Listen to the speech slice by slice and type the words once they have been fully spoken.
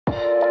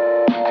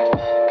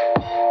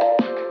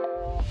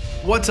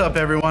What's up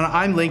everyone,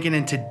 I'm Lincoln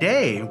and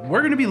today we're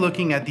going to be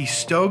looking at the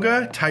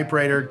STOGA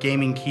Typewriter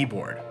Gaming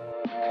Keyboard.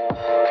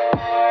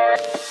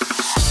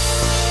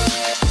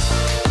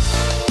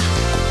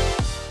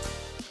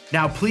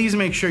 Now please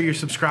make sure you're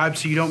subscribed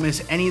so you don't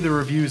miss any of the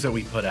reviews that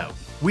we put out.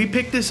 We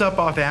picked this up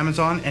off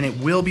Amazon and it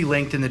will be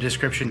linked in the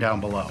description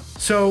down below.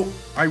 So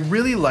I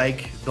really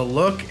like the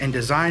look and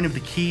design of the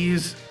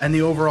keys and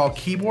the overall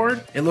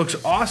keyboard. It looks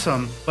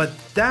awesome, but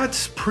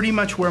that's pretty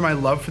much where my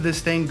love for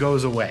this thing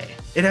goes away.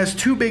 It has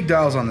two big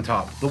dials on the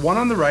top. The one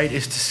on the right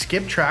is to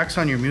skip tracks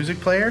on your music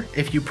player.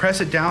 If you press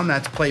it down,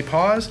 that's play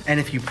pause. And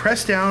if you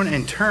press down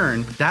and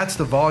turn, that's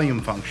the volume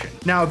function.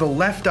 Now the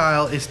left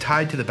dial is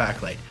tied to the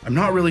backlight. I'm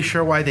not really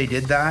sure why they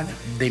did that.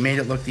 They made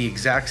it look the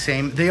exact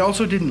same. They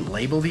also didn't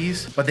label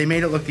these, but they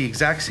made it look the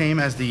exact same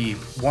as the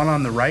one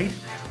on the right.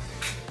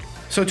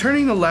 So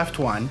turning the left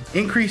one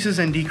increases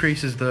and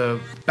decreases the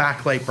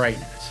backlight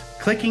brightness.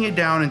 Clicking it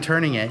down and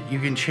turning it, you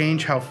can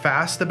change how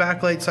fast the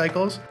backlight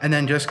cycles, and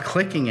then just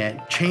clicking it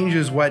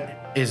changes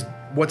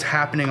what's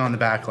happening on the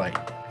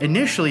backlight.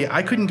 Initially,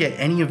 I couldn't get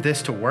any of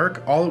this to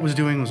work. All it was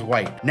doing was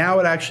white. Now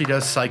it actually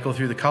does cycle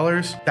through the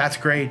colors. That's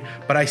great,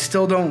 but I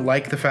still don't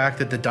like the fact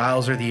that the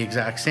dials are the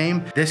exact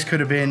same. This could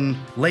have been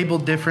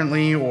labeled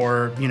differently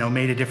or,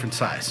 made a different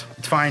size.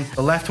 It's fine.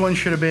 The left one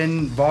should have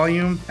been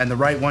volume and the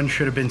right one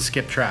should have been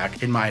skip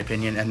track, in my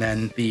opinion. And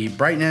then the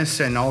brightness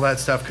and all that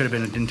stuff could have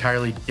been an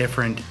entirely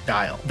different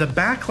dial. The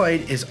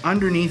backlight is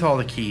underneath all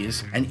the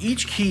keys and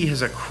each key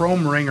has a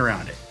chrome ring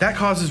around it. That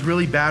causes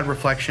really bad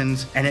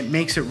reflections and it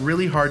makes it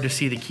really hard to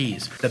see the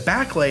keys. The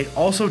backlight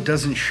also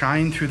doesn't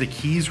shine through the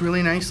keys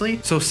really nicely,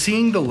 so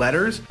seeing the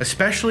letters,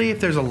 especially if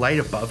there's a light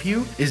above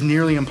you, is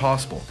nearly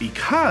impossible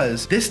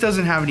because this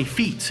doesn't have any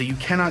feet, so you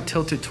cannot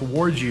tilt it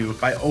towards you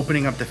by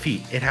opening up the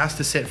feet. It has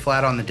to sit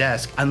flat on the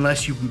desk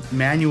unless you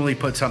manually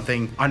put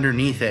something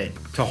underneath it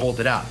to hold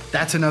it up.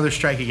 That's another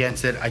strike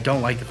against it. I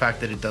don't like the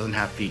fact that it doesn't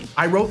have feet.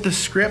 I wrote the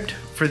script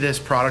for this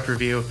product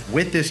review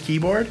with this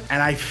keyboard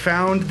and I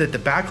found that the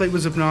backlight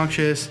was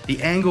obnoxious,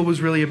 the angle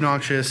was really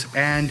obnoxious,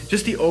 and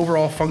just the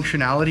overall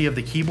functionality of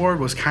the keyboard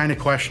was kind of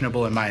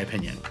questionable in my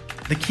opinion.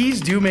 The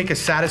keys do make a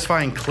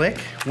satisfying click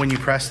when you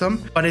press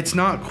them, but it's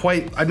not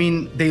quite,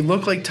 they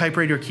look like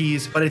typewriter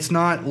keys, but it's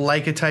not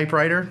like a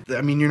typewriter.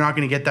 You're not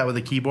gonna get that with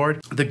a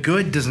keyboard. The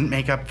good doesn't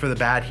make up for the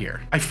bad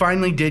here. I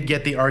finally did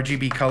get the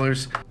RGB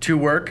colors to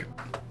work.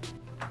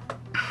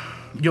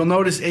 You'll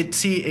notice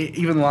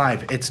even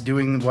live, it's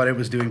doing what it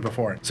was doing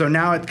before. So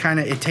now it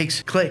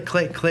takes click,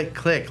 click, click,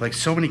 click, like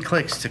so many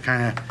clicks to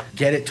kind of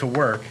get it to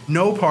work.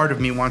 No part of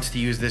me wants to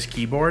use this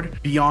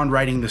keyboard beyond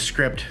writing the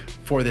script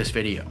for this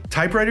video.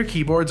 Typewriter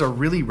keyboards are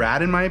really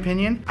rad in my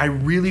opinion. I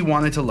really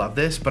wanted to love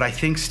this, but I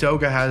think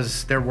STOGA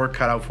has their work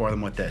cut out for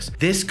them with this.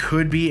 This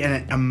could be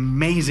an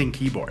amazing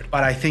keyboard,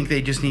 but I think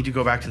they just need to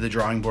go back to the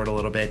drawing board a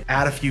little bit,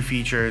 add a few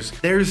features.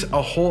 There's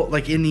a whole,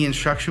 in the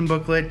instruction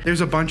booklet,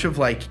 there's a bunch of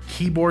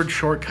keyboard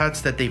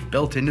shortcuts that they've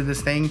built into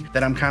this thing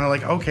that I'm kind of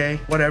like, okay,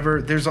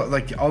 whatever. There's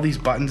all these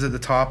buttons at the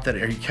top that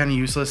are kind of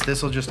useless.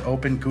 This will just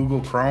open Google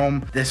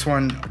Chrome. This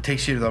one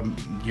takes you to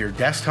your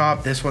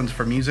desktop. This one's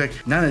for music.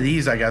 None of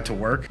these I got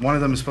to work. One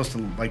of them is supposed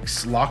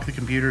to lock the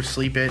computer,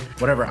 sleep it,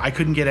 whatever. I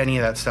couldn't get any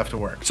of that stuff to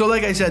work. So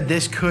like I said,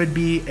 this could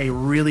be a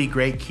really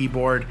great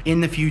keyboard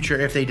in the future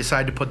if they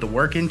decide to put the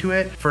work into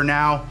it. For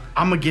now,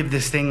 I'm gonna give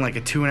this thing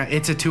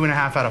it's a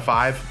 2.5 out of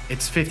 5.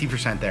 It's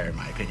 50% there in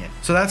my opinion.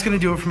 So that's gonna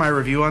do it for my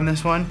review on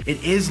this one.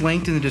 It is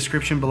linked in the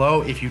description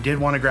below if you did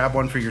want to grab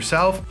one for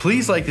yourself.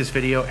 Please like this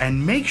video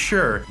and make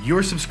sure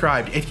you're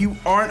subscribed. If you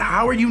aren't,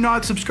 how are you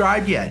not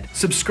subscribed yet?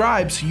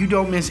 Subscribe so you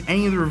don't miss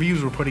any of the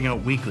reviews we're putting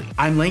out weekly.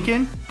 I'm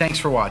Lincoln, thanks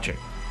for watching.